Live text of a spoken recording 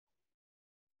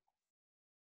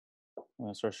I'm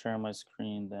gonna start sharing my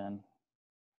screen then.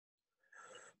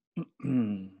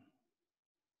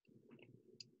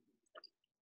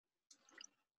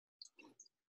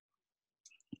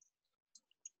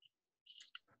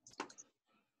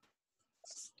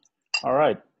 All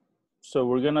right, so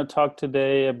we're gonna talk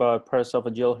today about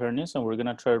paraesophageal hernias, and we're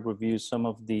gonna try to review some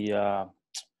of the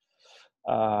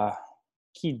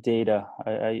key data.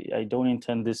 I don't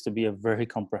intend this to be a very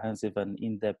comprehensive and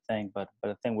in-depth thing, but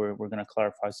I think we're gonna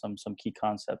clarify some key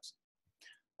concepts.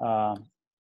 All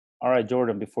right,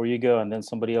 Jordan, before you go, and then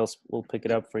somebody else will pick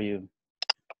it up for you.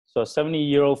 So a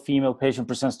 70-year-old female patient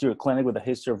presents to your clinic with a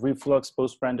history of reflux,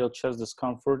 postprandial chest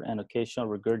discomfort, and occasional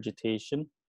regurgitation.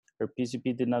 Her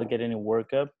PCP did not get any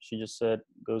workup. She just said,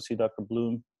 go see Dr.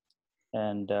 Bloom,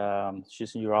 and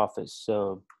she's in your office.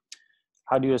 So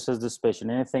how do you assess this patient?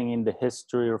 Anything in the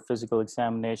history or physical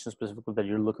examination specifically that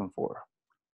you're looking for?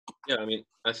 Yeah, I mean,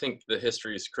 I think the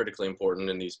history is critically important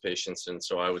in these patients, and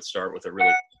so I would start with a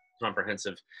really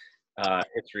comprehensive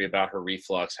history about her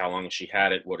reflux. How long has she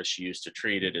had it? What does she use to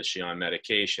treat it? Is she on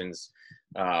medications?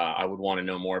 I would want to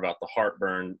know more about the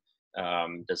heartburn.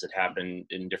 Does it happen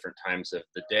in different times of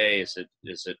the day? Is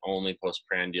it only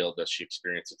postprandial? Does she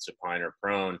experience it supine or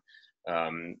prone? I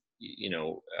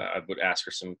would ask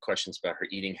her some questions about her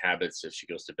eating habits, if she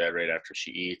goes to bed right after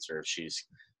she eats, or if she's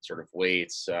sort of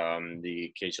waits,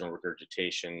 the occasional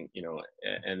regurgitation,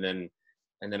 and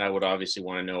then I would obviously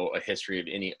want to know a history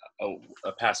of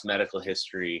a past medical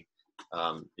history.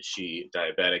 Is she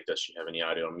diabetic? Does she have any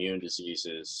autoimmune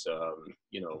diseases?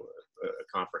 A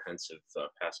comprehensive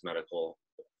past medical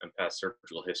and past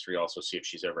surgical history. Also see if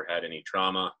she's ever had any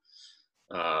trauma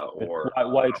or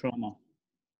why trauma?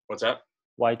 What's that?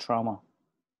 Why trauma?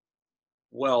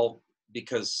 Well,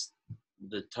 because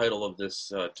the title of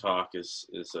this talk is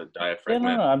a diaphragmatic.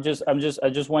 Yeah, no. I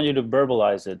just want you to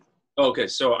verbalize it. Okay,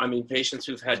 so I mean, patients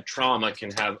who've had trauma can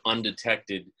have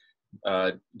undetected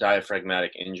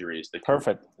diaphragmatic injuries.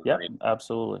 Perfect. Yeah,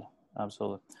 absolutely.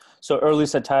 So early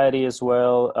satiety as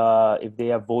well. If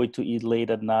they avoid to eat late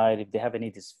at night, if they have any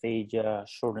dysphagia,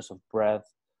 shortness of breath,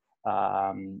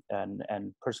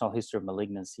 and personal history of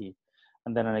malignancy.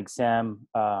 And then an exam,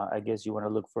 I guess you want to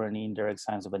look for any indirect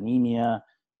signs of anemia.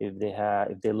 If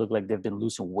they look like they've been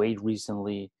losing weight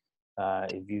recently.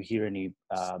 If you hear any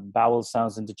bowel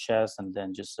sounds in the chest, and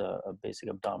then just a basic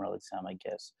abdominal exam, I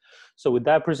guess. So with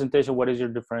that presentation, what is your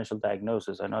differential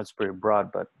diagnosis? I know it's pretty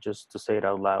broad, but just to say it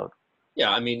out loud.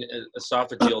 Yeah, I mean,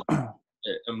 esophageal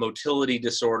a motility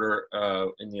disorder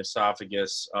in the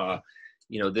esophagus.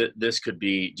 This could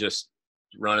be just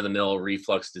run-of-the-mill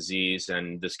reflux disease,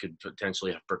 and this could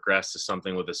potentially have progressed to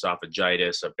something with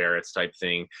esophagitis, a Barrett's type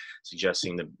thing,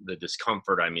 suggesting the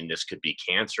discomfort. I mean, this could be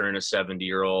cancer in a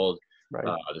 70-year-old. Right.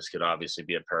 This could obviously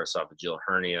be a paraesophageal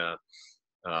hernia.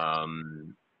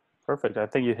 Perfect. I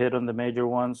think you hit on the major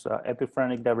ones.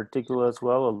 Epiphrenic diverticula as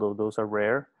well, although those are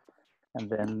rare. And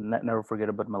then never forget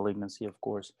about malignancy, of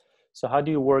course. So how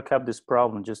do you work up this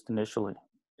problem just initially?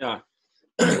 Yeah.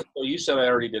 So you said I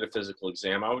already did a physical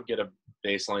exam. I would get a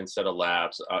baseline set of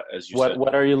labs, as you said.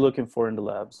 What are you looking for in the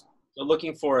labs? So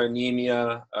looking for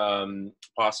anemia,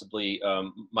 possibly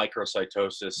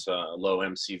microcytosis, low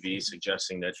MCV,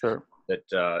 suggesting that Sure. that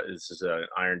this is an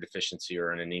iron deficiency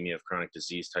or an anemia of chronic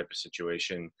disease type of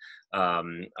situation.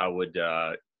 I would,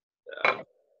 I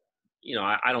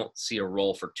don't see a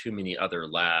role for too many other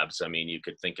labs. I mean, you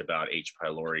could think about H.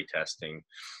 pylori testing,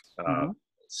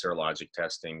 serologic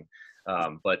testing.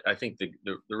 But I think the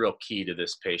real key to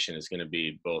this patient is going to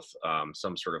be both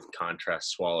some sort of contrast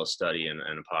swallow study and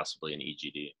possibly an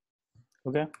EGD.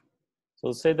 Okay. So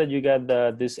let's say that you got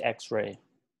this X-ray.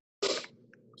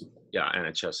 Yeah, and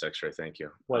a chest X-ray. Thank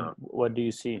you. What do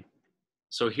you see?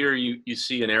 So here you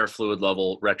see an air fluid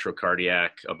level retrocardiac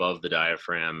above the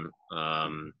diaphragm,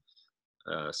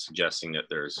 suggesting that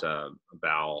there's a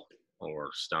bowel or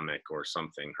stomach or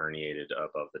something herniated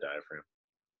above the diaphragm.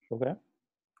 Okay.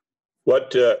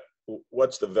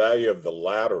 What's the value of the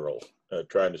lateral?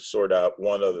 Trying to sort out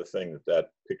one other thing that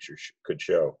picture could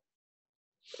show.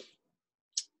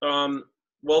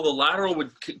 Well, the lateral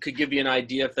could give you an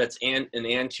idea if that's an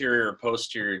anterior or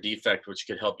posterior defect, which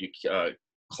could help you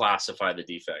classify the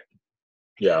defect.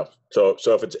 Yeah. So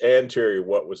if it's anterior,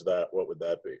 what would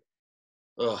that be?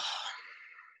 Ugh.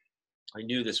 I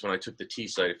knew this when I took the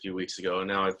T-site a few weeks ago, and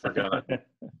now I forgot.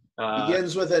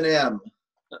 Begins with an M.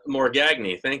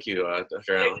 Morgagni. Thank you,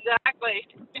 Dr. Allen.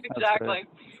 Exactly.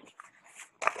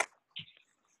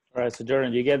 All right, so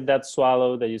Jordan, you get that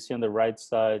swallow that you see on the right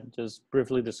side. Just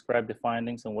briefly describe the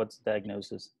findings and what's the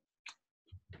diagnosis.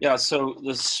 Yeah, so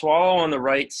the swallow on the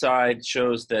right side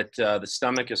shows that the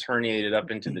stomach is herniated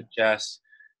up into the chest.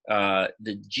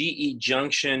 The GE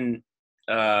junction,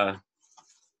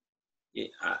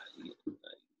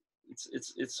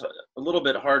 it's a little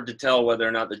bit hard to tell whether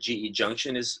or not the GE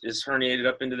junction is herniated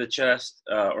up into the chest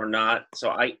or not.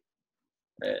 So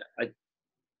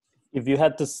if you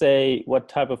had to say what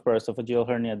type of paraesophageal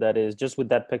hernia that is, just with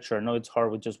that picture, I know it's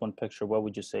hard with just one picture, what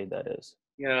would you say that is?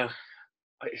 Yeah,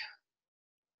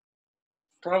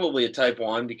 probably a type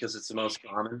 1 because it's the most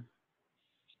common.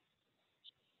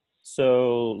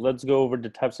 So let's go over the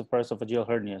types of paraesophageal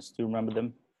hernias. Do you remember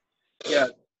them? Yeah,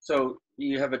 so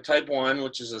you have a type 1,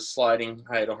 which is a sliding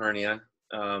hiatal hernia.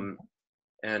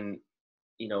 And,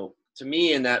 you know, to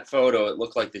me in that photo, it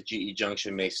looked like the GE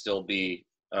junction may still be,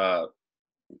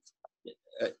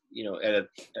 you know, at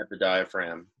the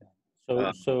diaphragm.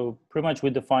 So pretty much we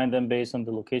define them based on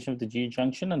the location of the GE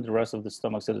junction and the rest of the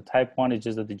stomach. So the type 1 is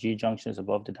just that the GE junction is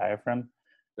above the diaphragm.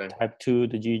 Okay. Type 2,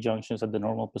 the GE junction is at the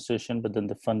normal position, but then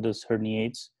the fundus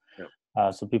herniates.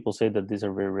 Yeah. So people say that these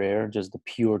are very rare, just the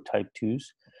pure type 2s.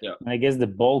 Yeah. And I guess the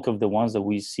bulk of the ones that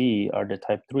we see are the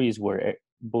type 3s where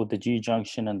both the GE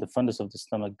junction and the fundus of the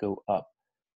stomach go up.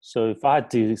 So if I had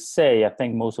to say, I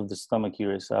think most of the stomach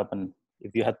here is up, and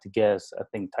if you had to guess, I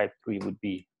think type 3 would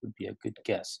be a good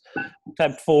guess.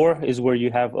 Type 4 is where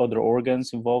you have other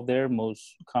organs involved there, most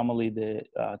commonly the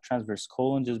transverse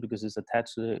colon, just because it's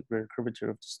attached to the greater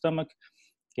curvature of the stomach.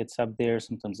 Gets up there,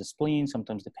 sometimes the spleen,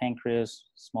 sometimes the pancreas,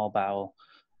 small bowel,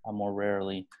 more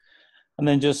rarely. And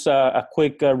then just a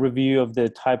quick review of the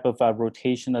type of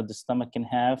rotation that the stomach can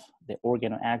have. The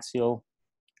organoaxial,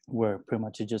 where pretty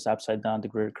much it's just upside down, the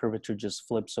greater curvature just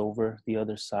flips over the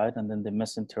other side. And then the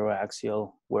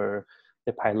mesenteroaxial, where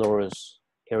the pylorus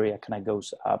area kind of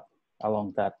goes up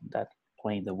along that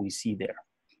plane that we see there.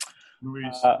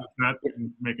 Does that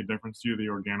make a difference to you, the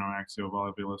organoaxial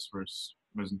volvulus versus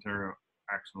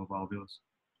mesenteroaxial volvulus?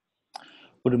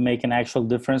 Would it make an actual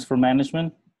difference for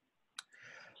management?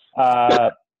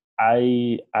 I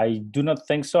do not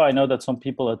think so. I know that some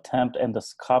people attempt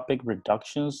endoscopic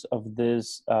reductions of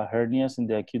these hernias in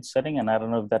the acute setting, and I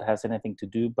don't know if that has anything to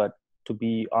do, but to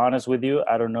be honest with you,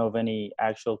 I don't know of any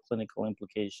actual clinical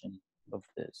implication of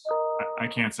this. I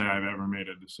can't say I've ever made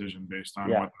a decision based on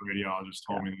what the radiologist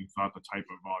told me they thought the type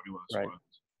of volvulus was.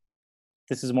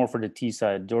 This is more for the T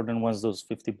side. Jordan wants those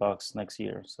 $50 next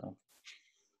year, so.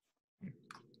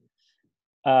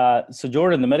 So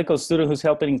Jordan, the medical student who's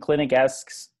helping in clinic,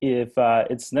 asks if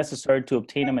it's necessary to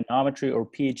obtain a manometry or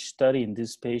pH study in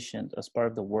this patient as part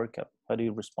of the workup. How do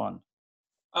you respond?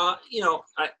 You know,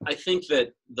 I think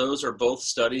that those are both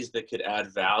studies that could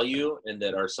add value and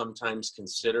that are sometimes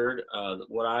considered.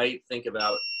 What I think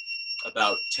about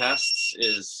tests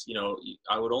is, you know,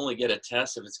 I would only get a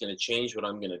test if it's going to change what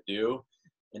I'm going to do.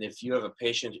 And if you have a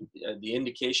patient, the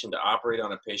indication to operate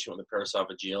on a patient with a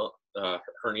paraesophageal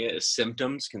hernia is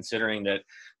symptoms, considering that,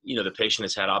 you know, the patient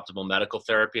has had optimal medical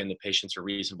therapy and the patient's a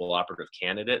reasonable operative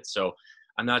candidate. So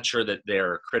I'm not sure that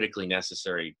they're critically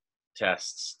necessary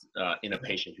tests in a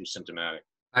patient who's symptomatic.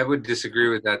 I would disagree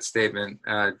with that statement,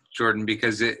 Jordan,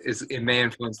 because it may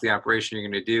influence the operation you're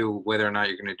going to do, whether or not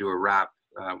you're going to do a wrap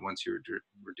once you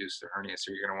reduce the hernia.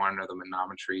 So you're going to want to know the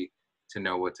manometry to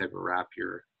know what type of wrap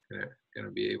you're going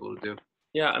to be able to do.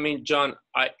 Yeah, I mean, John,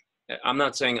 I'm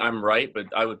not saying I'm right, but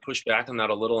I would push back on that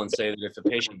a little and say that if a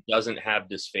patient doesn't have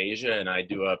dysphagia and I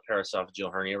do a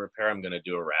paraesophageal hernia repair, I'm going to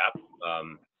do a wrap.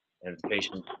 And if the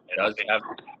patient does have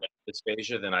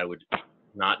dysphagia, then I would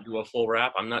not do a full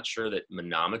wrap. I'm not sure that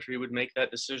manometry would make that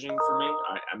decision for me.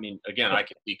 I mean, again, I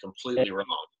could be completely wrong.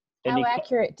 How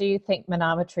accurate do you think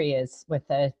manometry is with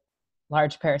a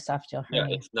large paraesophageal hernia?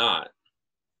 Yeah, it's not.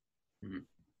 Mm-hmm.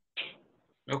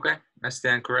 Okay, I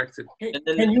stand corrected.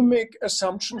 Can you make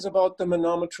assumptions about the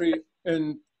manometry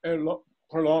in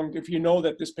prolonged, if you know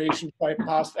that this patient by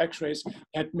past x-rays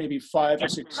had maybe 5 or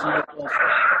 6 years of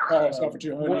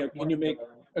paraesophageal hernia? Can you make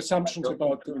assumptions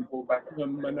about the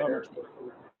manometry?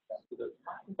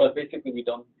 But basically we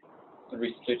don't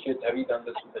re-stitch it. Have you done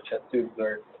this with the chest tubes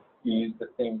where you use the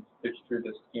same stitch through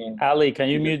the skin? Ali, can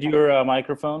you mute your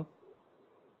microphone?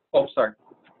 Oh, sorry.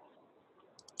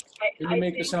 Can you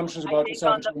make assumptions about the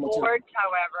on the boards,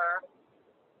 however,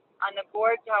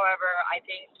 I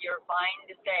think you're fine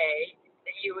to say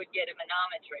that you would get a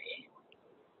manometry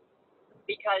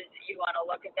because you want to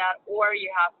look at that, or you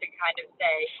have to kind of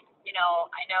say, you know,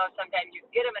 I know sometimes you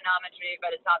get a manometry, but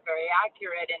it's not very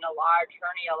accurate in a large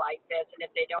hernia like this, and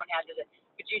if they don't have this,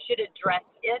 but you should address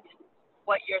it,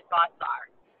 what your thoughts are,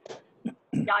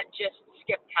 not just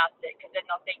skip past it, because then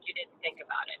they'll think you didn't think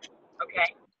about it,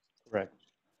 okay? Correct.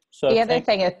 So the other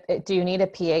thing, do you need a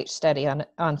pH study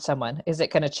on someone? Is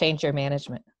it going to change your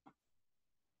management?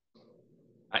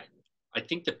 I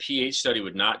think the pH study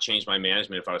would not change my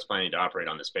management if I was planning to operate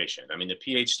on this patient. I mean, the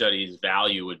pH study's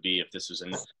value would be if this was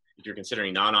if you're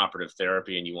considering non-operative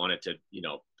therapy and you wanted to,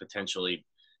 potentially,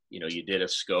 you did a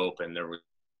scope and there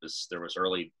was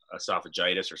early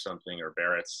esophagitis or something, or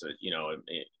Barrett's, I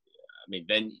mean,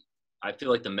 then I feel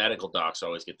like the medical docs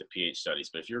always get the pH studies,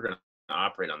 but if you're going to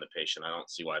operate on the patient, I don't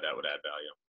see why that would add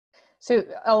value. So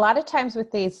a lot of times with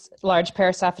these large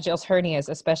paraesophageal hernias,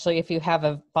 especially if you have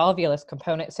a volvulus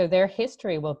component, so their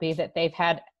history will be that they've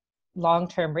had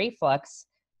long-term reflux,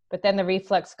 but then the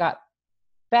reflux got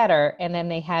better, and then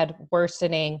they had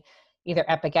worsening either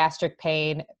epigastric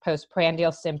pain,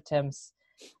 postprandial symptoms,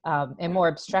 and more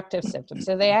obstructive symptoms.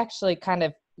 So they actually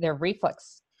their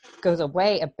reflux goes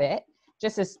away a bit,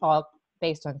 just as all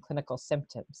based on clinical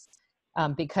symptoms.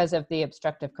 Because of the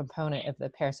obstructive component of the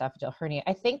paraesophageal hernia.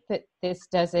 I think that this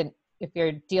doesn't, if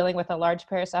you're dealing with a large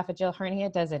paraesophageal hernia,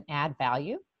 doesn't add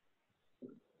value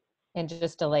and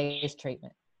just delays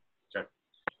treatment. Okay.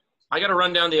 I got to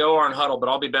run down the OR and huddle, but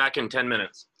I'll be back in 10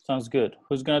 minutes. Sounds good.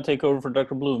 Who's going to take over for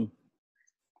Dr. Bloom?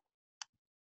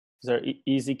 These are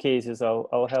easy cases.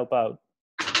 I'll help out.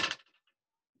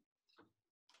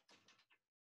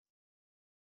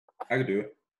 I could do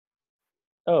it.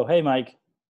 Oh, hey, Mike.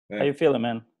 Hey. How you feeling,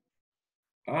 man?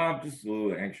 I'm just a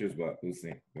little anxious, but we'll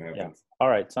see what happens. Yeah. All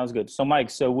right. Sounds good. So,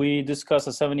 Mike, we discussed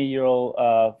a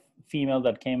 70-year-old female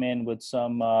that came in with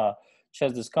some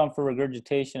chest discomfort,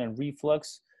 regurgitation, and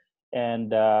reflux.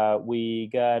 And we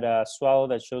got a swallow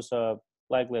that shows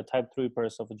likely a type 3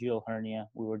 paraesophageal hernia.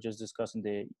 We were just discussing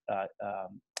the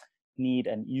need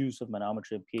and use of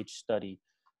manometry and pH study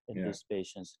in these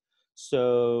patients.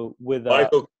 So with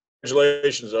Michael,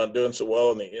 congratulations on doing so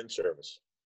well in the in-service.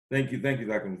 Thank you,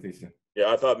 Dr. Matisse.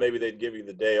 Yeah, I thought maybe they'd give you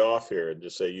the day off here and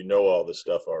just say all this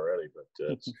stuff already, but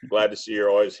it's glad to see you're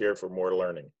always here for more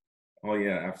learning. Oh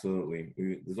yeah, absolutely.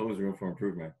 There's always room for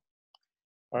improvement.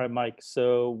 All right, Mike.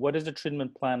 So what is the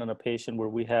treatment plan on a patient where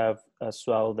we have a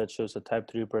swallow that shows a type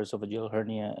 3 paraesophageal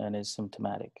hernia and is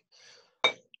symptomatic?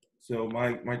 So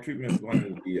my treatment plan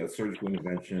would be a surgical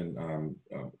intervention.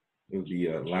 It would be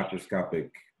a laparoscopic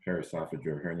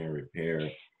paraesophageal hernia repair,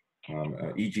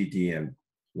 EGD and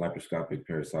laparoscopic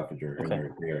paraesophageal hernia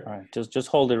repair. All right, just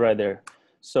hold it right there.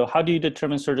 So how do you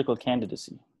determine surgical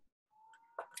candidacy?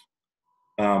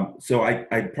 So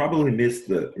I probably missed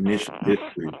the initial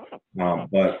history,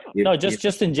 but no,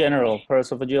 just in general,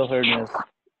 paraesophageal hernias.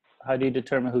 How do you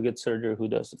determine who gets surgery, who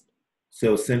doesn't?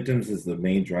 So symptoms is the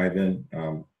main drive-in.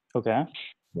 Okay.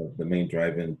 The main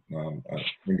drive-in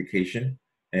indication,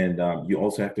 and you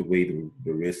also have to weigh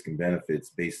the risk and benefits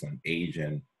based on age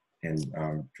and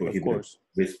prohibitive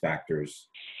risk factors.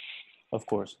 Of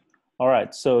course. All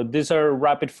right. So these are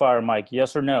rapid fire, Mike.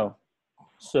 Yes or no?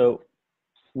 So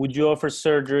would you offer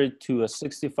surgery to a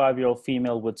 65-year-old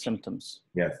female with symptoms?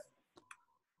 Yes.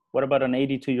 What about an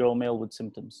 82-year-old male with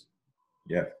symptoms?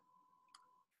 Yes.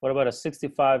 What about a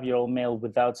 65-year-old male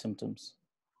without symptoms?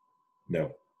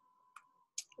 No.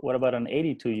 What about an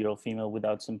 82-year-old female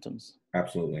without symptoms?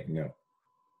 Absolutely no.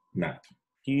 Not.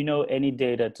 Do you know any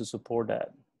data to support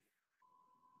that?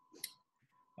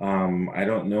 I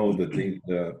don't know the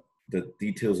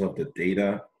details of the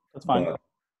data. That's fine. But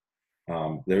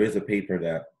there is a paper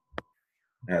that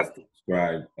has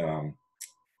described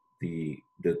the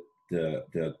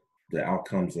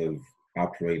outcomes of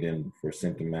operating for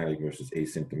symptomatic versus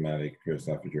asymptomatic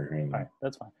paraesophageal hernia. All right,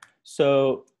 that's fine.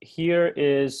 So here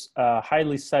is a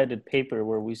highly cited paper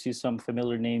where we see some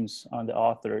familiar names on the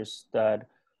authors that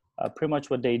pretty much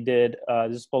what they did,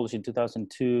 this is published in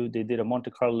 2002, they did a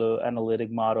Monte Carlo analytic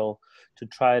model to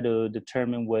try to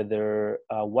determine whether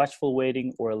watchful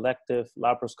waiting or elective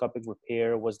laparoscopic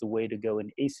repair was the way to go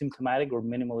in asymptomatic or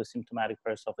minimally symptomatic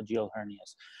paraesophageal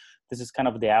hernias. This is kind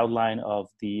of the outline of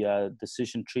the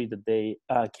decision tree that they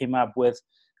came up with.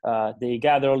 They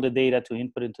gather all the data to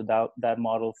input into that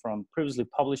model from previously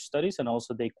published studies, and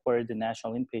also they queried the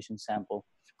national inpatient sample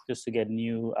just to get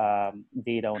new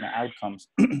data on the outcomes.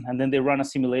 And then they run a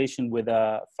simulation with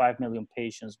 5 million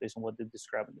patients based on what they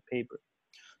describe in the paper.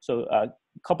 So a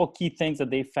couple key things that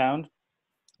they found.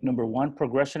 Number one,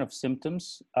 progression of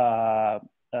symptoms to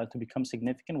become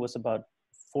significant was about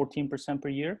 14% per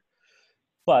year.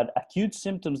 But acute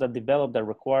symptoms that develop that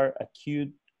require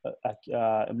acute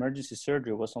emergency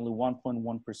surgery was only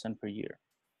 1.1% per year.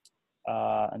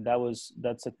 And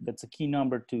that's a key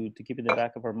number to keep in the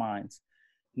back of our minds.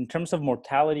 In terms of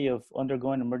mortality of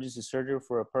undergoing emergency surgery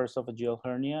for a paraesophageal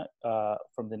hernia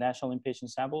from the national inpatient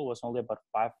sample was only about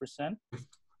 5%,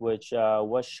 which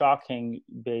was shocking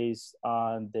based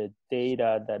on the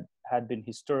data that had been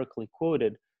historically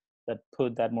quoted that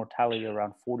put that mortality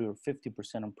around 40 or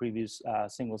 50% on previous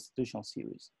single institutional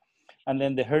series. And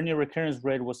then the hernia recurrence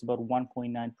rate was about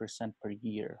 1.9% per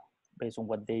year, based on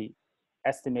what they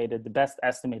estimated, the best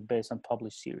estimate based on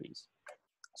published series.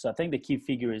 So I think the key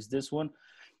figure is this one,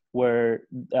 where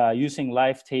using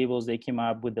life tables, they came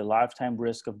up with the lifetime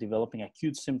risk of developing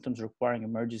acute symptoms requiring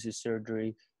emergency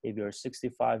surgery if you're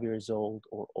 65 years old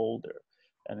or older.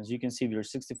 And as you can see, if you're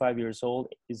 65 years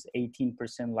old, is 18%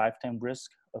 lifetime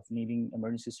risk of needing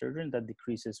emergency surgery, and that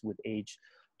decreases with age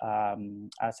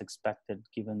as expected,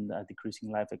 given the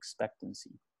decreasing life expectancy.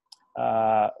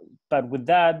 But with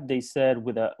that, they said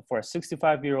for a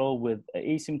 65-year-old with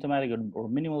asymptomatic or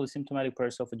minimally symptomatic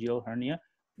paraesophageal hernia,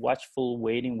 watchful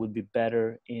waiting would be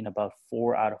better in about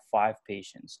 4 out of 5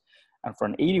 patients. And for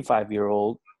an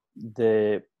 85-year-old,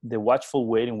 the watchful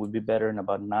waiting would be better in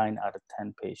about 9 out of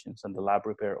 10 patients, and the lab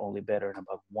repair only better in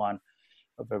about 1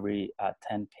 of every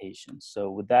 10 patients.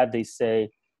 So with that, they say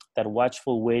that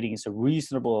watchful waiting is a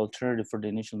reasonable alternative for the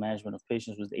initial management of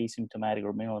patients with asymptomatic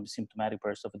or minimally symptomatic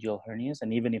paraesophageal hernias.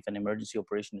 And even if an emergency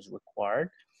operation is required,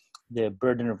 the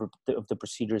burden of the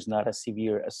procedure is not as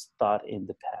severe as thought in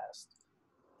the past.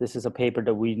 This is a paper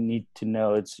that we need to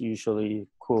know. It's usually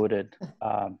quoted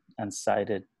and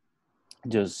cited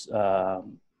just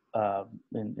in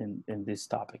this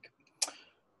topic.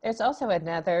 There's also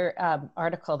another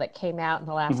article that came out in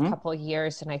the last couple of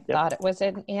years, and I thought it was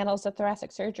in Annals of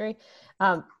Thoracic Surgery,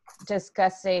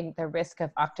 discussing the risk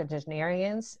of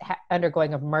octogenarians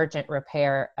undergoing emergent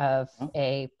repair of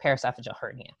a paraesophageal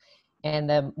hernia. And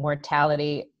the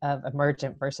mortality of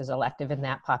emergent versus elective in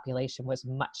that population was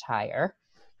much higher.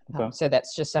 So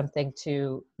that's just something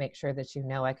to make sure that you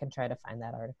know. I can try to find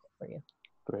that article for you.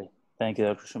 Great. Thank you,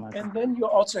 Dr. Schumacher. And then you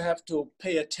also have to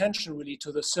pay attention really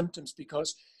to the symptoms,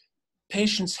 because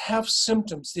patients have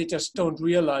symptoms, they just don't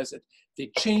realize it.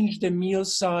 They change their meal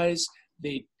size,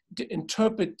 they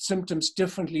interpret symptoms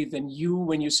differently than you.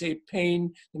 When you say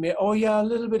pain, they may, oh yeah, a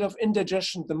little bit of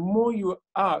indigestion. The more you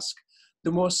ask,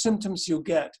 the more symptoms you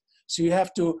get. So you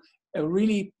have to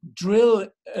really drill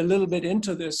a little bit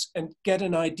into this and get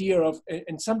an idea of,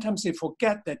 and sometimes they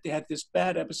forget that they had this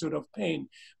bad episode of pain.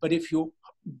 But if you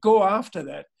go after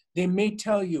that, they may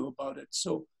tell you about it.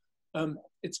 So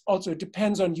it's also, it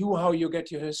depends on you how you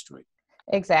get your history.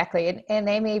 Exactly. And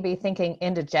they may be thinking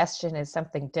indigestion is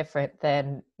something different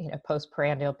than,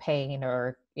 postprandial pain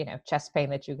or, chest pain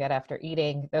that you get after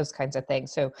eating, those kinds of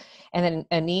things. So, and then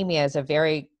anemia is a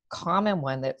very common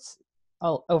one that's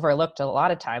overlooked a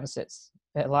lot of times.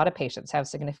 A lot of patients have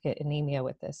significant anemia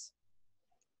with this.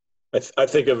 I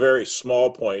think a very small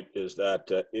point is that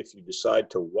if you decide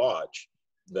to watch,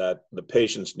 that the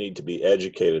patients need to be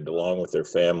educated along with their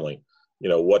family,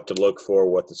 what to look for,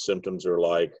 what the symptoms are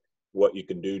like, what you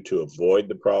can do to avoid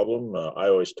the problem. I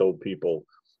always told people,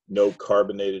 no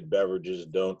carbonated beverages,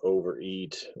 don't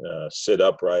overeat, sit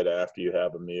upright after you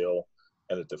have a meal.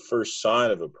 And at the first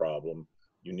sign of a problem,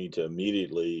 you need to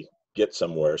immediately get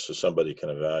somewhere so somebody can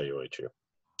evaluate you.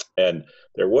 And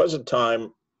there was a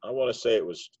time, I want to say it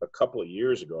was a couple of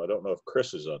years ago, I don't know if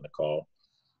Chris is on the call,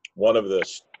 one of the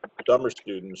summer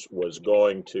students was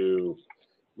going to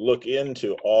look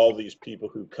into all these people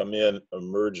who come in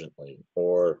emergently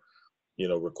or,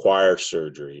 require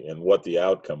surgery and what the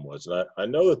outcome was. And I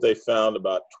know that they found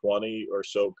about 20 or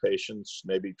so patients,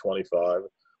 maybe 25.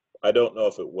 I don't know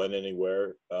if it went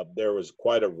anywhere. There was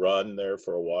quite a run there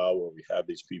for a while where we had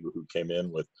these people who came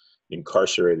in with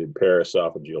incarcerated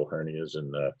paraesophageal hernias.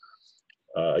 And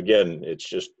again, it's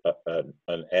just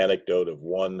an anecdote of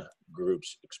one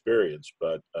group's experience,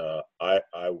 but I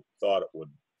thought it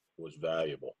was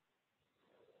valuable.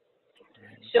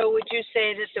 So would you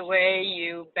say that the way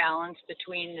you balance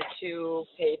between the two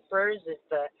papers is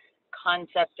the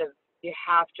concept of you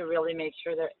have to really make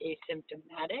sure they're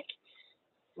asymptomatic,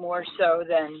 more so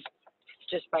than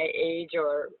just by age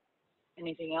or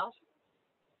anything else?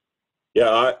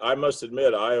 Yeah, I must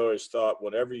admit, I always thought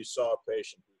whenever you saw a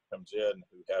patient who comes in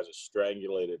who has a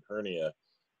strangulated hernia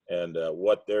and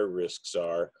what their risks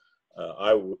are,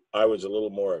 I was a little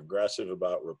more aggressive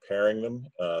about repairing them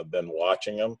than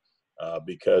watching them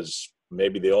because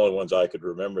maybe the only ones I could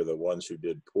remember the ones who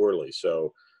did poorly.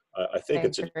 So I think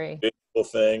it's an individual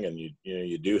thing, and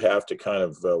you do have to kind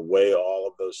of weigh all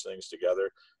of those things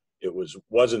together. It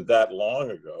wasn't that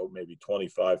long ago, maybe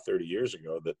 25, 30 years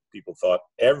ago, that people thought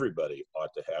everybody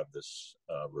ought to have this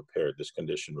repaired, this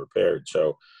condition repaired.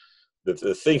 So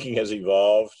the thinking has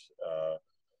evolved.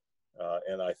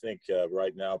 And I think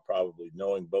right now, probably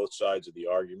knowing both sides of the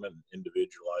argument and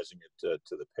individualizing it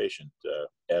to the patient.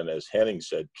 And as Henning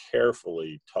said,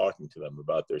 carefully talking to them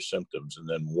about their symptoms and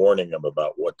then warning them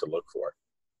about what to look for.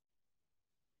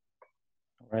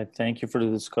 All right, thank you for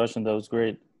the discussion. That was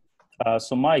great.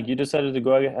 So Mike, you decided to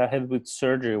go ahead with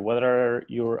surgery. What are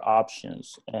your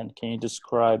options? And can you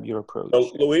describe your approach?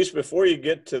 So Luis, before you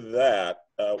get to that,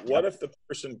 what if the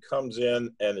person comes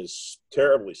in and is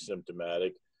terribly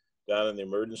symptomatic down in the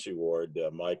emergency ward,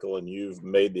 Michael, and you've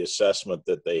made the assessment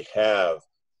that they have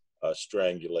a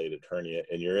strangulated hernia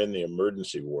and you're in the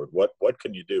emergency ward? What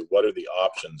can you do? What are the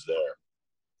options there?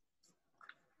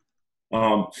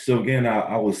 So again,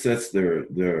 I'll assess their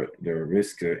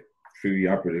risk,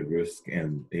 preoperative risk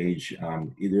and age.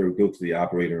 Either go to the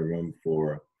operating room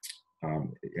for,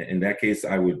 in that case,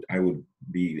 I would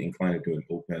be inclined to do an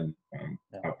open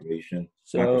operation.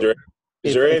 So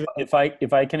if I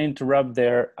can interrupt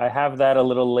there, I have that a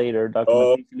little later,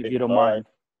 documentation, if you don't mind.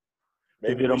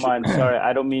 If you don't mind, sorry,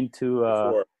 I don't mean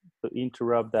to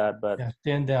interrupt that, but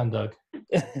stand down, Doug.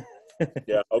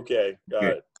 Yeah. Okay. Got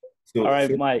it. So, all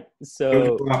right, Mike.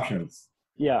 So options.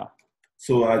 Yeah.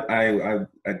 So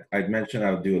I'd mentioned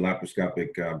I would do a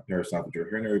laparoscopic paraesophageal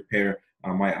hernia repair.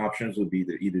 My options would be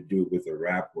to either do it with a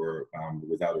wrap or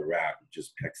without a wrap,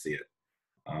 just pexy it.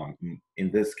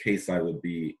 In this case, I would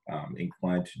be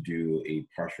inclined to do a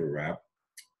partial wrap,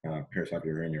 paraesophageal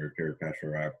hernia repair partial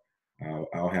wrap.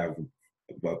 I'll have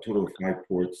about a total of 5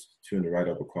 ports, 2 in the right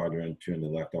upper quadrant, 2 in the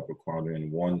left upper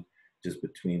quadrant, 1 just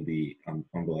between the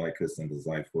umbilicus and the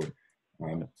xiphoid.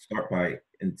 Start by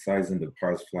incising the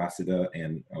pars flaccida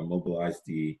and mobilize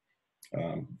the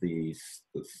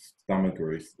stomach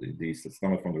or the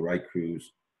stomach from the right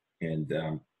cruise, and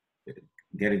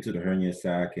get into the hernia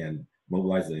sac and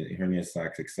mobilize the hernia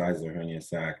sac, excise the hernia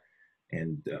sac,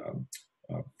 and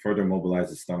further mobilize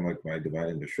the stomach by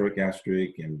dividing the short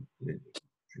gastric and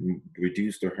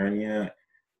reduce the hernia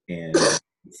and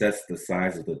assess the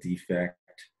size of the defect,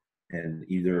 and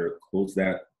either close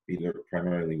that either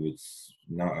primarily with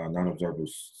non-absorbable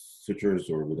sutures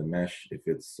or with a mesh if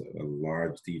it's a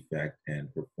large defect,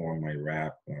 and perform my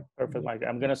wrap. Perfect, Mike.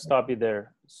 I'm going to stop you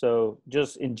there. So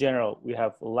just in general, we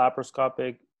have a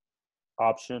laparoscopic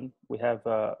option. We have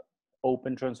an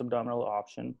open transabdominal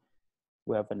option.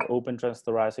 We have an open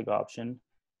transthoracic option.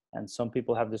 And some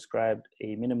people have described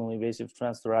a minimally invasive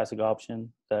transthoracic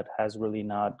option that has really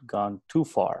not gone too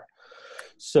far.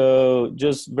 So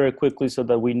just very quickly so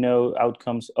that we know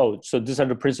outcomes. Oh, so these are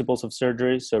the principles of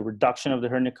surgery. So reduction of the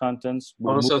hernia contents.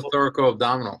 Also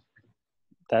thoracoabdominal.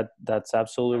 That's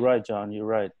absolutely right, John. You're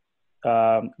right.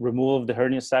 Removal of the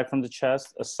hernia sac from the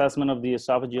chest, assessment of the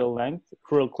esophageal length,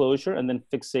 crural closure, and then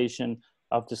fixation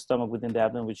of the stomach within the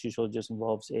abdomen, which usually just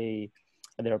involves a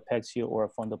anorexia or a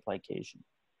fundoplication.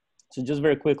 So just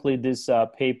very quickly, this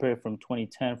paper from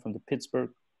 2010 from the Pittsburgh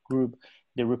group,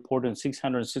 they reported on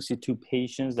 662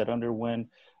 patients that underwent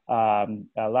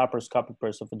laparoscopic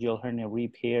paraesophageal hernia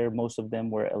repair. Most of them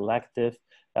were elective.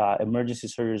 Emergency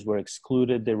surgeries were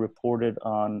excluded. They reported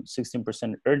on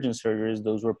 16% urgent surgeries.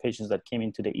 Those were patients that came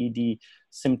into the ED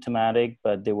symptomatic,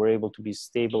 but they were able to be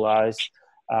stabilized,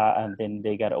 and then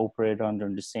they got operated on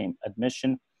during the same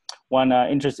admission. One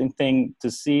interesting thing to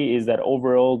see is that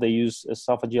overall they use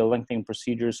esophageal lengthening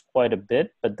procedures quite a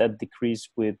bit, but that decreased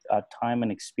with time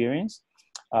and experience.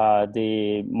 About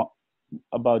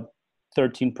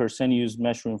 13% used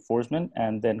mesh reinforcement,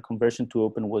 and then conversion to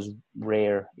open was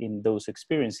rare in those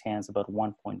experienced hands, about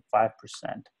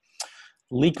 1.5%.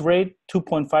 Leak rate,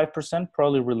 2.5%,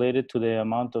 probably related to the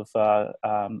amount of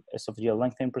esophageal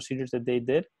lengthening procedures that they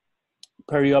did.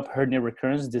 Periop hernia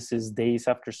recurrence, this is days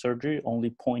after surgery,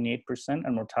 only 0.8%,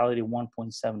 and mortality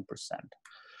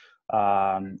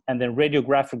 1.7%. And then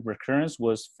radiographic recurrence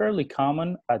was fairly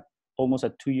common at almost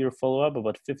a 2-year follow-up,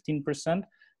 about 15%.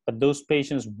 But those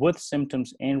patients with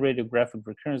symptoms and radiographic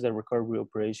recurrence that required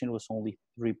reoperation was only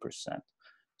 3%.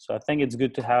 So I think it's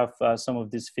good to have some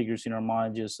of these figures in our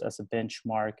mind just as a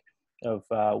benchmark of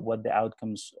what the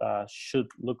outcomes should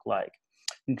look like.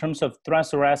 In terms of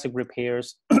transthoracic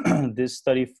repairs, this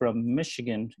study from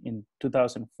Michigan in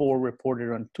 2004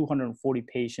 reported on 240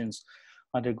 patients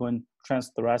undergoing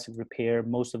transthoracic repair,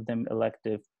 most of them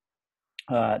elective.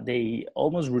 They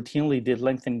almost routinely did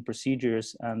lengthening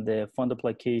procedures, and the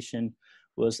fundoplication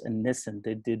was innocent.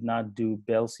 They did not do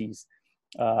Belsey's.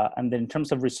 And then in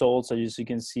terms of results, as you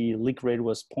can see, leak rate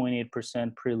was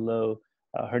 0.8%, pretty low.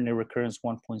 Hernia recurrence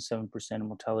 1.7%, and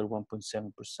mortality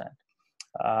 1.7%.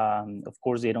 Of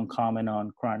course, they don't comment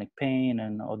on chronic pain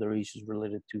and other issues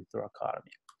related to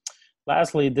thoracotomy.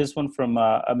 Lastly, this one from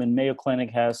Mayo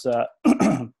Clinic has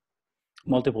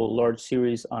multiple large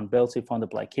series on Belsey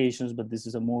fundoplications, but this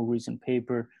is a more recent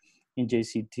paper in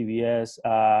JCTBS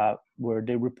where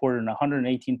they reported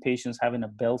 118 patients having a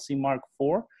Belsey Mark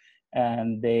IV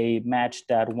and they matched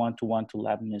that 1-to-1 to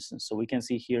lab Nissen. So we can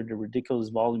see here the ridiculous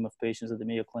volume of patients that the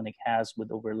Mayo Clinic has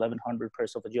with over 1,100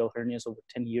 paraesophageal hernias over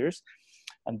 10 years.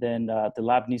 And then the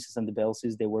lab Nisses and the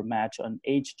Belsies, they were matched on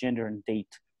age, gender, and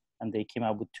date. And they came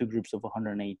out with 2 groups of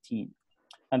 118.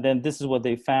 And then this is what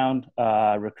they found.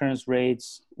 Recurrence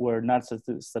rates were not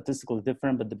statistically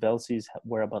different, but the Belsies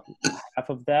were about half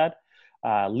of that.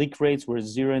 Leak rates were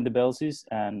 0 in the Belsies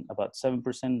and about 7%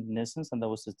 in Nissens, and that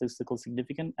was statistically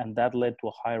significant. And that led to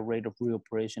a higher rate of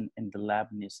reoperation in the lab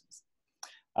Nissens.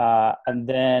 And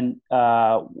then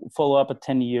follow up at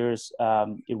 10 years,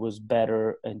 it was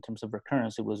better in terms of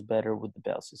recurrence. It was better with the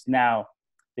Belsies. Now,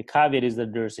 the caveat is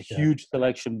that there's a huge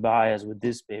selection bias with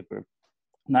this paper.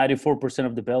 94%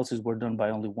 of the Belsies were done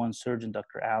by only one surgeon,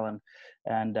 Dr. Allen,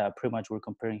 and pretty much we're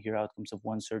comparing here outcomes of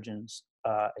one surgeon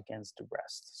against the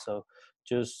rest. So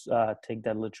just take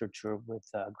that literature with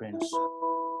grain of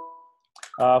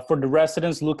salt. For the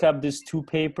residents, look up these 2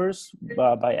 papers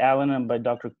by Allen and by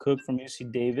Dr. Cook from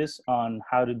UC Davis on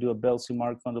how to do a Belsi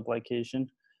mark fundoplication.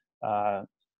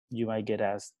 You might get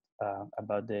asked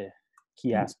about the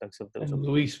key aspects of those. And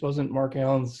Luis, wasn't Mark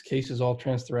Allen's cases all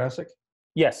transthoracic?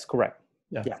 Yes, correct.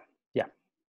 Yeah.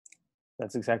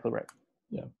 That's exactly right.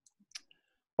 Yeah.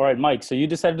 All right, Mike, so you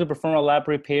decided to perform a lap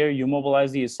repair. You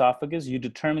mobilized the esophagus. You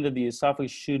determined that the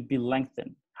esophagus should be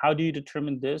lengthened. How do you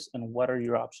determine this, and what are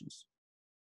your options?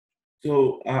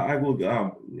 So I will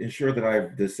ensure that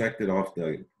I've dissected off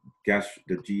the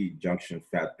GE junction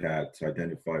fat pad to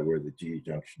identify where the GE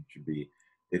junction should be.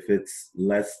 If it's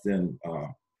less than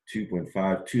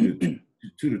 2.5, 2 to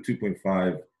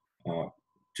 2.5,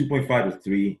 2.5 to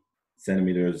 3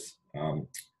 centimeters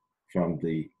from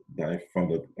the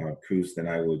cruise, then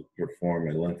I would perform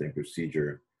a lengthening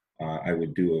procedure. I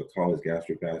would do a Colles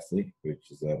gastroplasty, which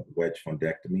is a wedge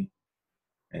fundectomy,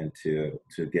 and to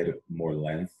get it more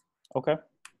length. Okay.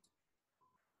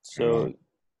 So,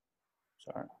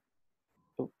 sorry.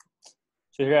 Oh.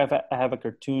 So here I have a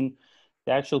cartoon.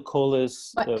 The actual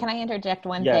Colles. But can I interject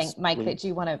one thing, Mike, please, that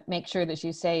you want to make sure that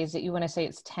you say is that you want to say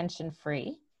it's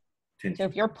tension-free. So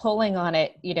if you're pulling on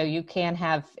it, you can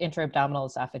have intra-abdominal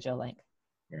esophageal length.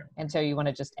 Yeah. And so you want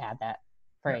to just add that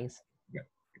phrase. Yeah.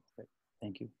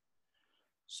 Thank you.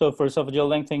 So for esophageal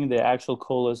lengthening, the actual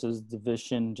Colles is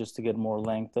division just to get more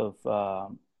length of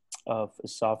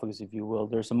esophagus, if you will.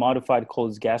 There's a modified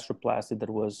Colles gastroplasty that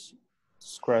was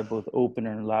described both open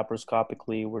and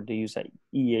laparoscopically, where they use an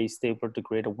EA stapler to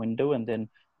create a window and then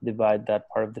divide that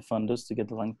part of the fundus to get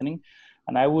the lengthening.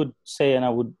 And I would say, and I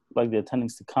would like the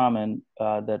attendings to comment,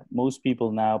 that most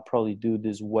people now probably do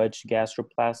this wedge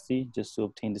gastroplasty just to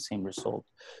obtain the same result.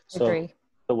 So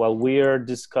while we are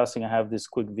discussing, I have this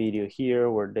quick video here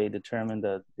where they determine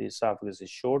that the esophagus is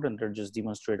short, and they're just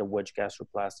demonstrate a wedge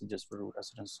gastroplasty just for the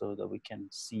residents so that we can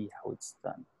see how it's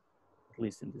done, at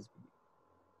least in this video.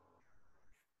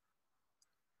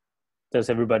 Does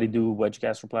everybody do wedge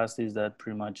gastroplasty? Is that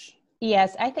pretty much?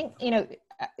 Yes, I think,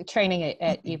 training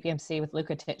at UPMC with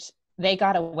Lukatic, they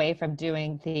got away from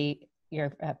doing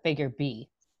your figure B.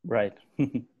 Right.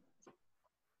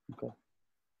 Okay.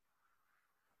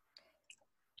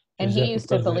 And he used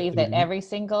to believe that every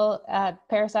single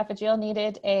paraesophageal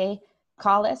needed a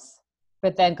Colles,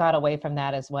 but then got away from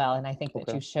that as well. And I think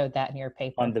that you showed that in your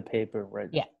paper. On the paper, right.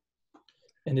 Yeah.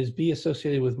 And is B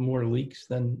associated with more leaks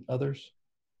than others?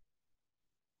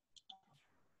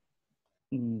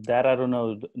 That I don't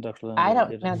know, Dr. Lynn. I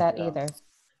don't know that either.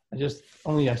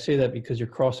 I say that because you're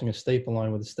crossing a staple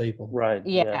line with a staple. Right.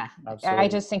 Yeah. I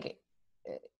just think,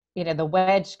 the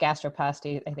wedge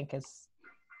gastroplasty, I think it's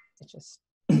just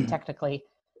technically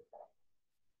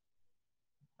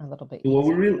a little bit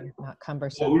easier, not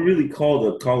cumbersome. What we really call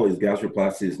the Colles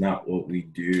gastroplasty is not what we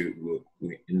do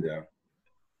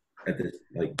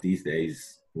these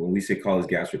days. When we say Colles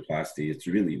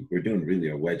gastroplasty, we're doing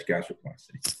a wedge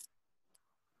gastroplasty.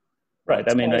 Right.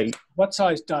 I mean, what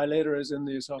size dilator is in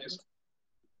the esophagus?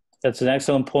 That's an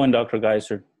excellent point, Dr.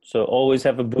 Geiser. So always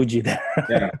have a bougie there.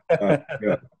 Yeah,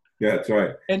 that's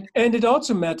right. And it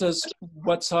also matters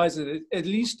what size it is, at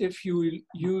least if you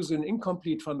use an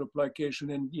incomplete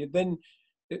fundoplication. And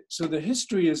so the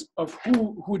history is of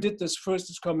who did this first,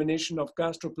 this combination of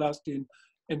gastroplasty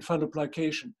and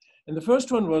fundoplication. And the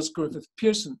first one was Griffith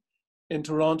Pearson in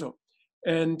Toronto.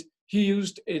 And he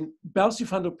used a Belsi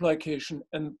fundoplication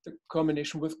and the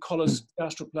combination with Colles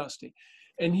gastroplasty.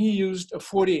 And he used a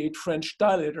 48 French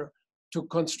dilator to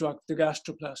construct the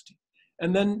gastroplasty.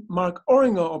 And then Mark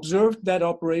Oringer observed that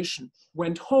operation,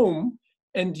 went home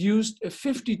and used a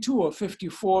 52 or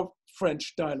 54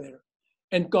 French dilator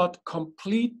and got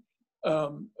complete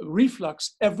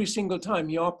reflux every single time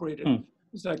he operated.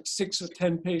 It's like 6 or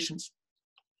 10 patients.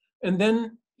 And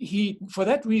then for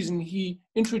that reason, he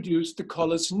introduced the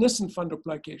Colles-Nissen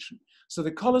fundoplication. So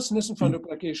the Colles-Nissen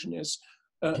fundoplication is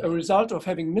a result of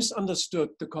having misunderstood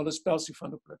the Colles-Belsey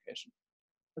fundoplication.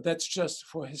 But that's just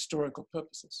for historical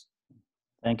purposes.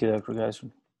 Thank you, Dr.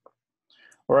 Geiser.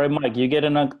 All right, Mike, you get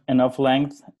enough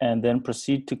length and then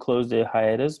proceed to close the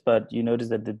hiatus, but you notice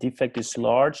that the defect is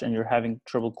large and you're having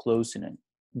trouble closing it.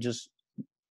 Just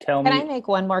tell me. Can I make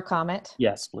one more comment?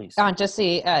 Yes, please. On just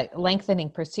the lengthening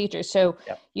procedure. So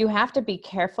Yep. You have to be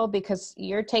careful because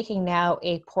you're taking now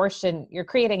a portion, you're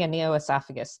creating a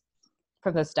neoesophagus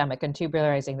from the stomach and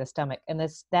tubularizing the stomach. And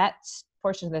that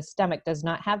portion of the stomach does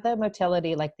not have the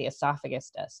motility like the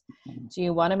esophagus does. So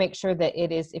you want to make sure that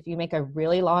it is, if you make a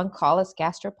really long Colles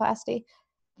gastroplasty,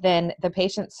 then the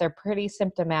patients are pretty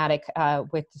symptomatic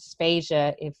with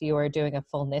dysphagia if you are doing a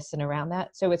full Nissen around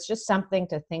that. So it's just something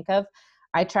to think of.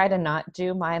 I try to not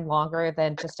do mine longer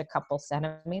than just a couple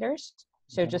centimeters.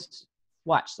 So just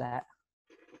watch that.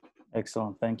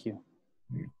 Excellent, thank you.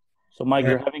 So Mike,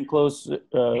 you're having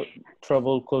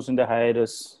trouble closing the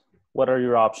hiatus. What are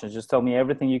your options? Just tell me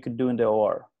everything you could do in the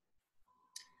OR.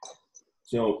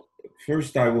 So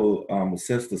first I will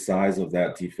assess the size of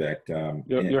that defect.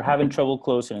 You're having trouble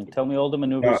closing. Tell me all the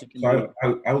maneuvers you can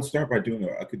do. I would start by doing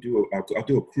I'll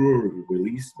do a crural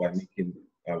release by making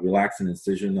relax an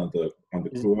incision on the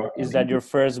crura. Is that your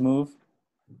first move?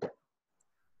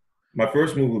 My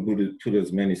first move would be to put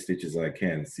as many stitches as I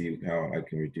can, see how I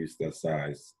can reduce the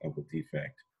size of the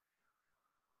defect.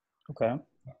 Okay.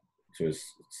 So it's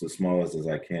as small as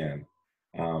I can.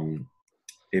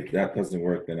 If that doesn't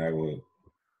work, then I will,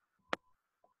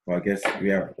 well, I guess we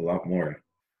have a lot more.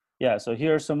 Yeah, so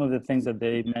here are some of the things that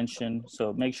they mentioned.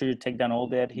 So make sure you take down all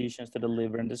the adhesions to the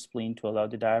liver and the spleen to allow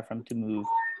the diaphragm to move.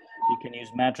 You can use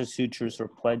mattress sutures or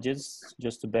pledges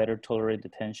just to better tolerate the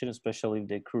tension, especially if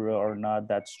the crura are not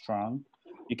that strong.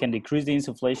 You can decrease the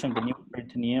insufflation of the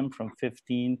neoperitoneum from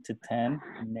 15 to 10.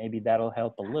 Maybe that'll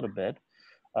help a little bit.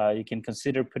 You can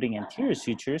consider putting anterior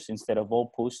sutures instead of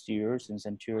all posterior, since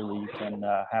anteriorly you can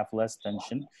have less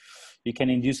tension. You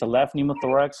can induce a left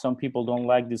pneumothorax. Some people don't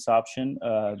like this option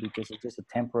because it's just a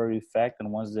temporary effect.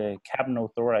 And once the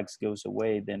capnothorax goes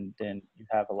away, then you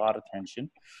have a lot of tension.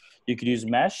 You could use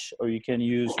mesh, or you can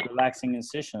use relaxing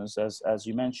incisions, as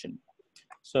you mentioned.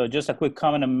 So just a quick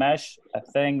comment on mesh. I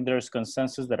think there's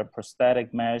consensus that a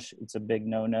prosthetic mesh, it's a big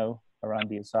no-no around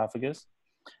the esophagus.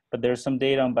 But there's some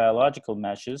data on biological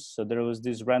meshes. So there was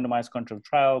this randomized controlled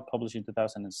trial published in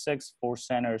 2006. 4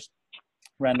 centers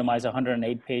randomized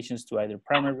 108 patients to either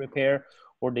primary repair,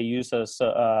 or they use a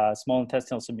small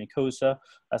intestinal submucosa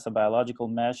as a biological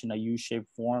mesh in a U-shaped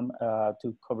form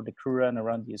to cover the crura and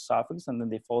around the esophagus. And then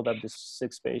they followed up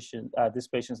these patients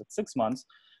at 6 months.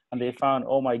 And they found,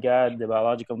 oh my God, the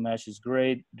biological mesh is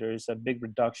great. There is a big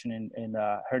reduction in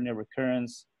hernia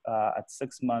recurrence at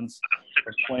 6 months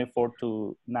from 24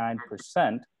 to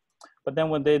 9%. But then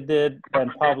when they did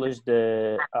and published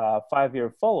the 5-year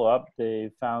follow-up,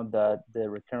 they found that the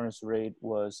recurrence rate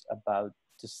was about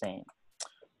the same.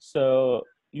 So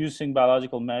using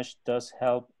biological mesh does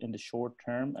help in the short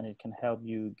term, and it can help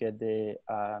you get the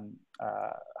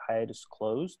hiatus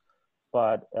closed,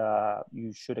 but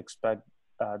you should expect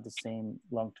the same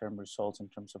long-term results in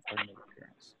terms of hernia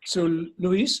recurrence. So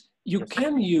Luis, you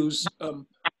can use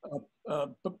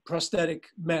prosthetic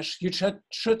mesh. You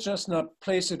should just not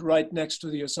place it right next to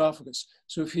the esophagus.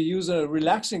 So if you use a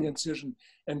relaxing incision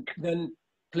and then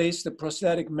place the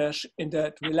prosthetic mesh in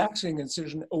that relaxing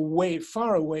incision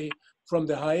far away from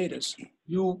the hiatus,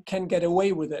 you can get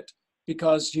away with it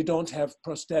because you don't have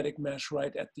prosthetic mesh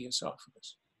right at the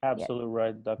esophagus. Absolutely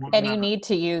right, Dr. And you need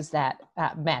to use that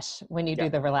mesh when you do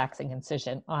the relaxing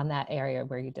incision on that area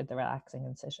where you did the relaxing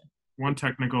incision. One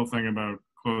technical thing about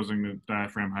closing the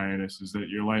diaphragm hiatus is that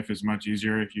your life is much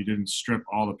easier if you didn't strip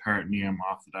all the peritoneum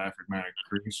off the diaphragmatic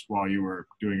crease while you were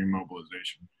doing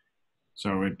immobilization.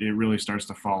 So it really starts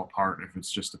to fall apart if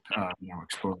it's just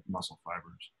exposed muscle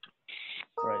fibers.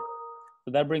 Right. So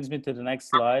that brings me to the next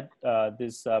slide.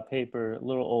 This paper, a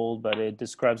little old, but it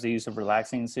describes the use of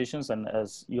relaxing incisions. And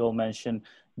as you all mentioned,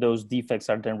 those defects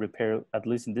are then repaired, at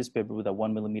least in this paper, with a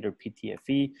 1 millimeter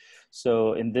PTFE.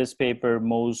 So in this paper,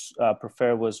 most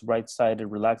prefer was right-sided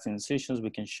relaxing incisions. We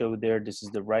can show there, this is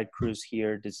the right crus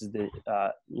here. This is the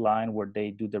line where they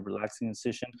do the relaxing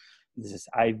incision. This is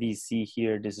IVC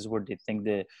here. This is where they think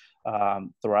the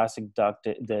thoracic duct,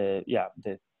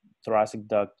 the thoracic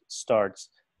duct starts.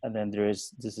 And then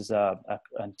this is a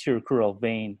anterior crural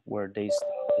vein where they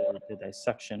start the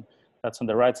dissection. That's on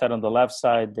the right side. On the left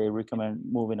side, they recommend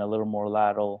moving a little more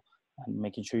lateral and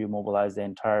making sure you mobilize the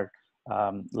entire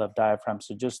left diaphragm.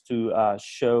 So just to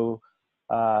show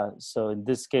So in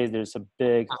this case, there's a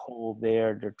big hole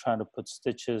there. They're trying to put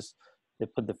stitches. They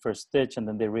put the first stitch and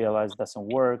then they realize it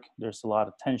doesn't work. There's a lot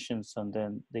of tension. So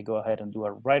then they go ahead and do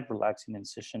a right relaxing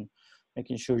incision,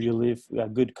 making sure you leave a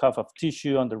good cuff of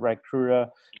tissue on the right crura,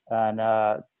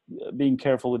 and being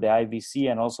careful with the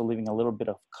IVC, and also leaving a little bit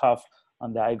of cuff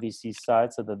on the IVC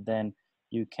side so that then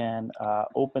you can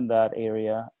open that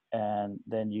area and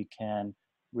then you can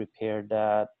repair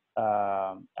that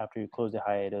after you close the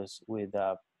hiatus with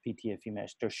PTFE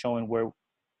mesh. They're showing where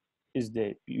is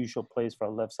the usual place for a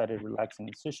left-sided relaxing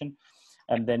incision.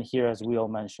 And then here, as we all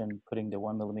mentioned, putting the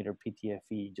 1 millimeter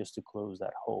PTFE just to close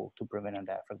that hole to prevent a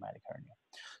diaphragmatic hernia.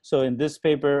 So in this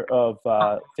paper of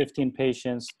 15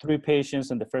 patients, 3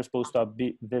 patients in the first post-op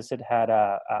visit had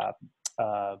a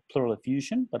pleural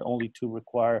effusion, but only 2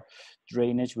 require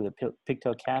drainage with a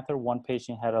pigtail catheter. 1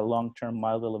 patient had a long-term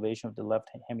mild elevation of the left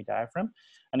hemidiaphragm.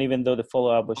 And even though the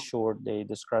follow-up was short, they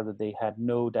described that they had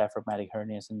no diaphragmatic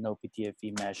hernias and no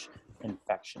PTFE mesh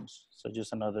infections. So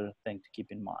just another thing to keep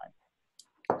in mind.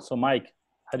 So Mike,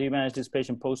 how do you manage this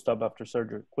patient post-op after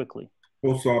surgery quickly?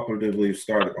 Post-operatively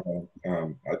start on,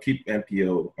 I'll keep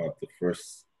MPO of the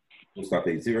first post-op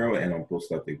day 0, and on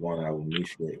post-op day 1, I will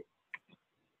initiate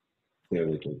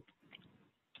clearly.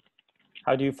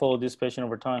 How do you follow this patient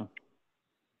over time?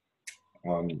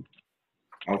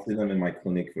 I'll see them in my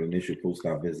clinic for initial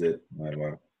post-op visit,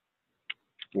 4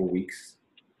 weeks.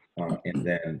 And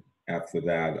then after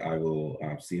that, I will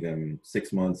see them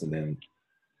 6 months and then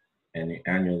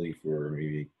annually for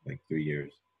maybe like 3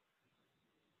 years.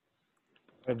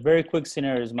 Very quick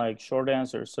scenarios, Mike, short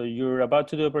answer. So you're about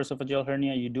to do a paraesophageal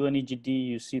hernia, you do an EGD,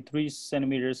 you see 3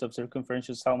 centimeters of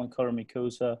circumferential salmon color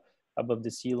mucosa above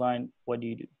the C-line. What do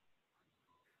you do?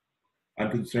 I'm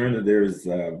concerned that there's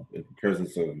the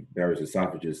presence of Barrett's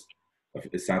esophagus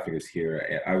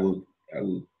here. I will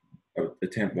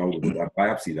attempt, I will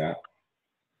biopsy that,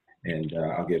 and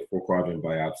I'll get 4 quadrant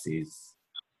biopsies.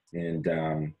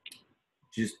 And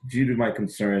just due to my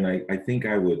concern, I think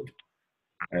I would,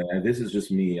 and this is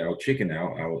just me, I'll chicken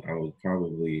out. I will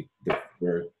probably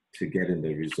defer to getting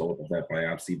the result of that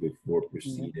biopsy before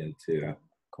proceeding to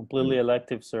completely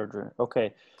elective surgery.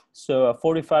 Okay, so a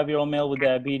 45-year-old male with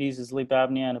diabetes, sleep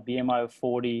apnea, and a BMI of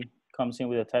 40 comes in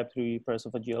with a type 3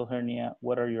 paraesophageal hernia.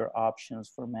 What are your options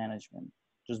for management,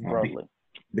 just broadly?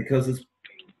 Because it's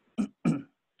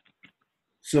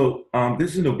so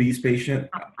this is an obese patient.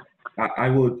 I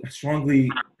would strongly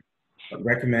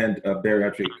recommend a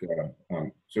bariatric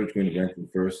surgical intervention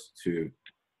first to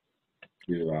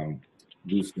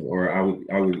lose, or I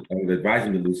would advise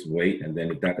him to lose some weight, and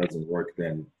then if that doesn't work,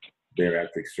 then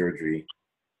bariatric surgery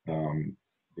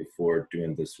before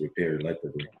doing this repair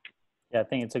electively. Yeah, I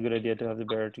think it's a good idea to have the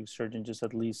bariatric surgeon just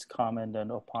at least comment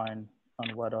and opine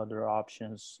on what other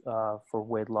options for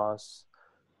weight loss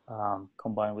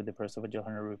combined with the paraesophageal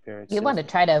hernia repair exist. You want to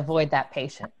try to avoid that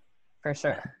patient for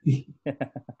sure.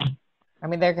 I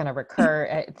mean, they're going to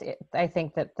recur. I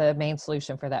think that the main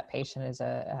solution for that patient is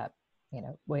a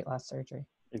weight loss surgery.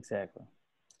 Exactly.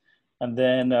 And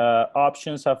then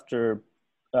options after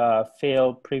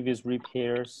failed previous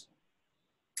repairs.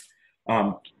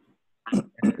 What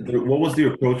was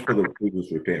the approach for the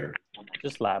previous repair?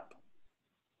 Just lap.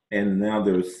 And now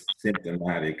there's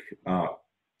symptomatic.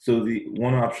 So the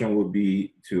one option would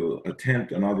be to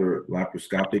attempt another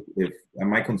laparoscopic. If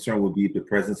my concern would be the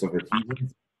presence of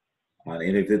adhesions.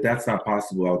 And if that's not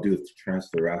possible, I'll do a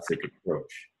transthoracic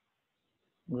approach.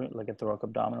 Like a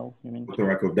thoracoabdominal, you mean?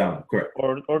 Thoracoabdominal, correct.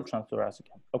 Or transthoracic.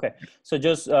 Okay. So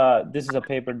just this is a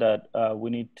paper that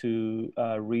we need to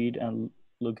read and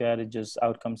look at. It just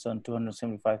outcomes on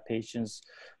 275 patients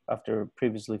after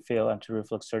previously failed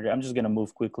anti-reflux surgery. I'm just going to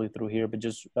move quickly through here, but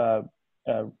just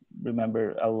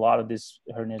remember a lot of these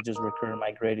hernias just recur and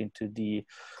migrate into the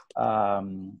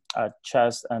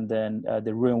chest, and then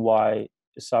the Roux-en-Y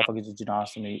esophageal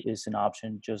genostomy is an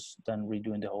option, just then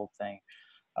redoing the whole thing.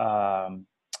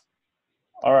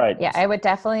 All right. Yeah, I would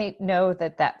definitely know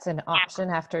that that's an option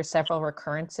after several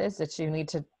recurrences, that you need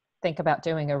to think about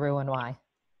doing a Roux-en-Y.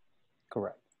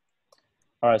 Correct.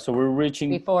 All right, so we're reaching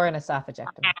before an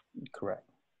esophagectomy. Correct.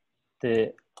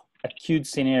 The acute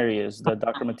scenarios that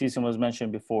Dr. Matthiesen was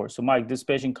mentioned before. So Mike, this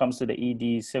patient comes to the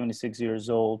ED, 76 years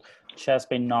old, chest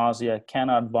pain, nausea,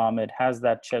 cannot vomit, has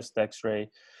that chest x-ray,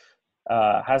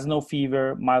 has no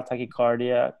fever, mild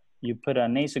tachycardia. You put a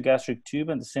nasogastric tube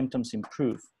and the symptoms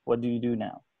improve. What do you do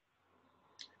now?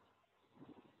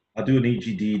 I'll do an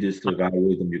EGD just to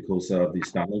evaluate the mucosa of the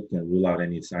stomach and rule out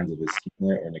any signs of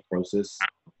ischemia or necrosis.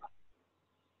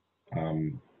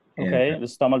 Okay, the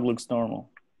stomach looks normal.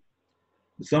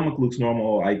 the stomach looks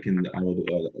normal, I would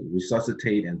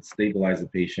resuscitate and stabilize the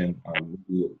patient,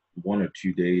 do 1 or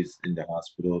 2 days in the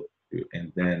hospital,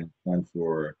 and then plan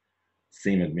for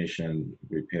same admission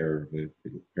repair with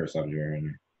paraesophageal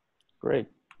hernia. Great.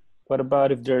 What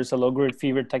about if there's a low-grade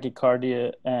fever,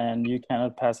 tachycardia, and you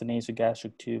cannot pass an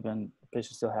nasogastric tube and the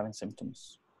patient's still having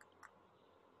symptoms?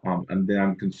 And then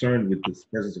I'm concerned with the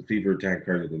presence of fever,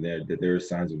 tachycardia, that there are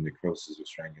signs of necrosis or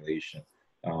strangulation.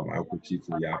 I'll proceed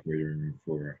to the operating room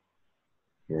for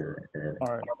All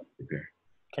right. repair.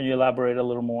 Can you elaborate a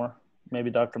little more? Maybe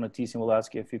Dr. Matthiesen will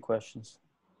ask you a few questions.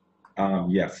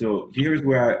 Yeah. So here's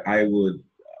where I would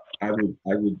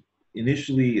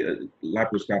initially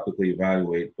laparoscopically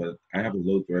evaluate, but I have a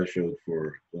low threshold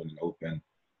for doing an open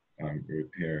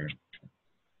repair,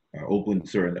 open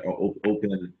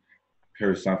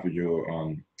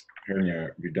paraesophageal hernia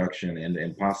reduction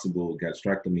and possible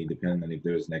gastrectomy, depending on if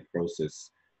there is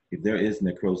necrosis. If there is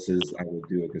necrosis, I will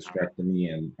do a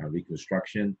gastrectomy and a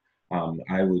reconstruction.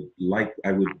 I would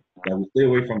stay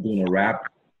away from doing a wrap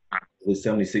with a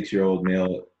 76-year-old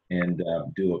male and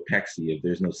do a PEXI if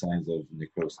there's no signs of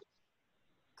necrosis.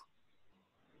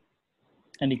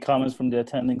 Any comments from the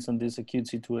attendings on these acute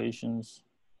situations?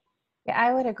 Yeah,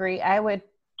 I would agree. I would,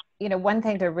 one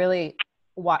thing to really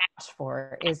watch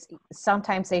for is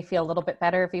sometimes they feel a little bit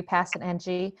better if you pass an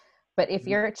NG, but if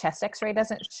your chest x-ray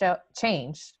doesn't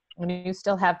change, when you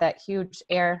still have that huge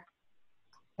air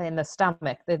in the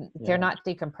stomach, then they're not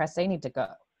decompressed, they need to go.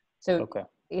 So,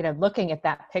 looking at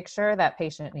that picture, that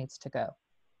patient needs to go.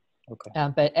 Okay.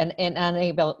 But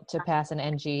unable to pass an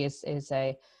NG is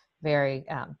a very,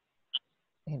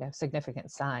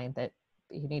 significant sign that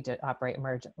you need to operate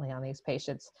emergently on these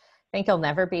patients. I think you'll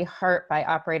never be hurt by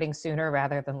operating sooner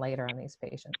rather than later on these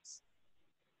patients.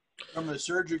 From a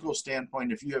surgical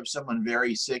standpoint, if you have someone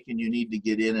very sick and you need to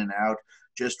get in and out,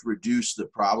 just reduce the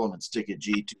problem and stick a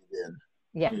G-tube in.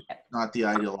 Yeah. It's not the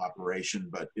ideal operation,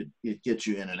 but it gets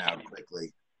you in and out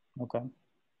quickly. Okay.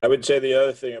 I would say the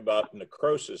other thing about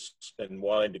necrosis and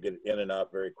wanting to get in and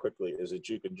out very quickly is that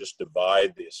you can just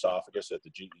divide the esophagus at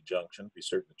the GE junction, be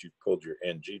certain that you've pulled your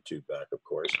NG tube back, of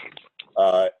course,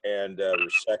 and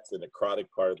resect the necrotic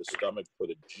part of the stomach, put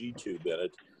a G tube in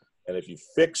it. And if you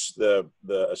fix the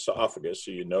esophagus so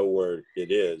you know where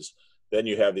it is, then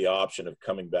you have the option of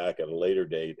coming back at a later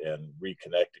date and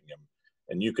reconnecting them.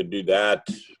 And you can do that,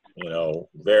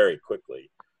 very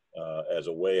quickly. As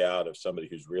a way out of somebody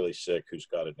who's really sick, who's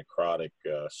got a necrotic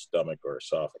stomach or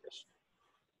esophagus.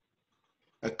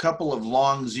 A couple of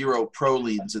long zero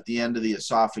proleads at the end of the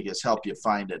esophagus help you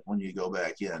find it when you go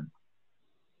back in.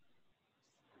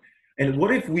 And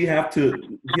what if we have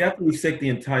to resect the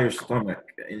entire stomach?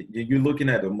 You're looking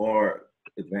at a more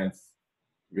advanced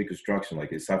reconstruction,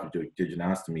 like esophageal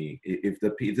jejunostomy. If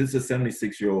this is a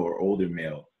 76-year-old or older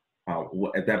male,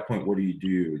 at that point, what do?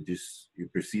 You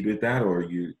proceed with that, or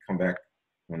you come back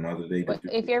another day?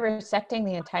 If you're resecting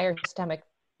the entire stomach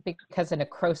because of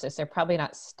necrosis, they're probably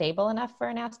not stable enough for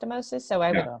anastomosis. So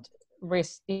I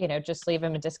would, just leave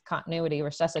them in discontinuity,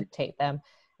 resuscitate them,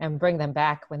 and bring them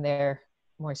back when they're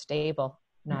more stable,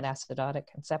 not acidotic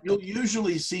and septic. You'll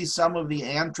usually see some of the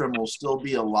antrum will still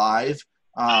be alive,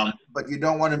 but you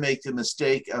don't want to make the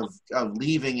mistake of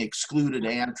leaving excluded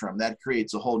antrum. That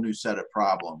creates a whole new set of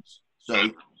problems. So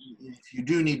if you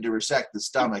do need to resect the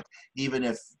stomach, even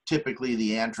if typically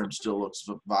the antrum still looks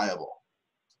viable.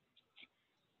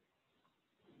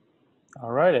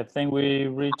 All right, I think we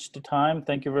reached the time.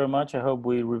 Thank you very much. I hope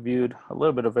we reviewed a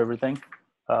little bit of everything.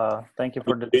 Thank you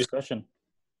for the discussion.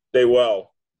 Stay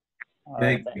well. All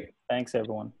right, thanks,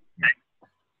 everyone.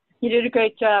 You did a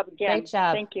great job again. Great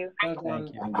job. Thank you. Well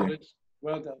done. Thank you.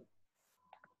 Well done.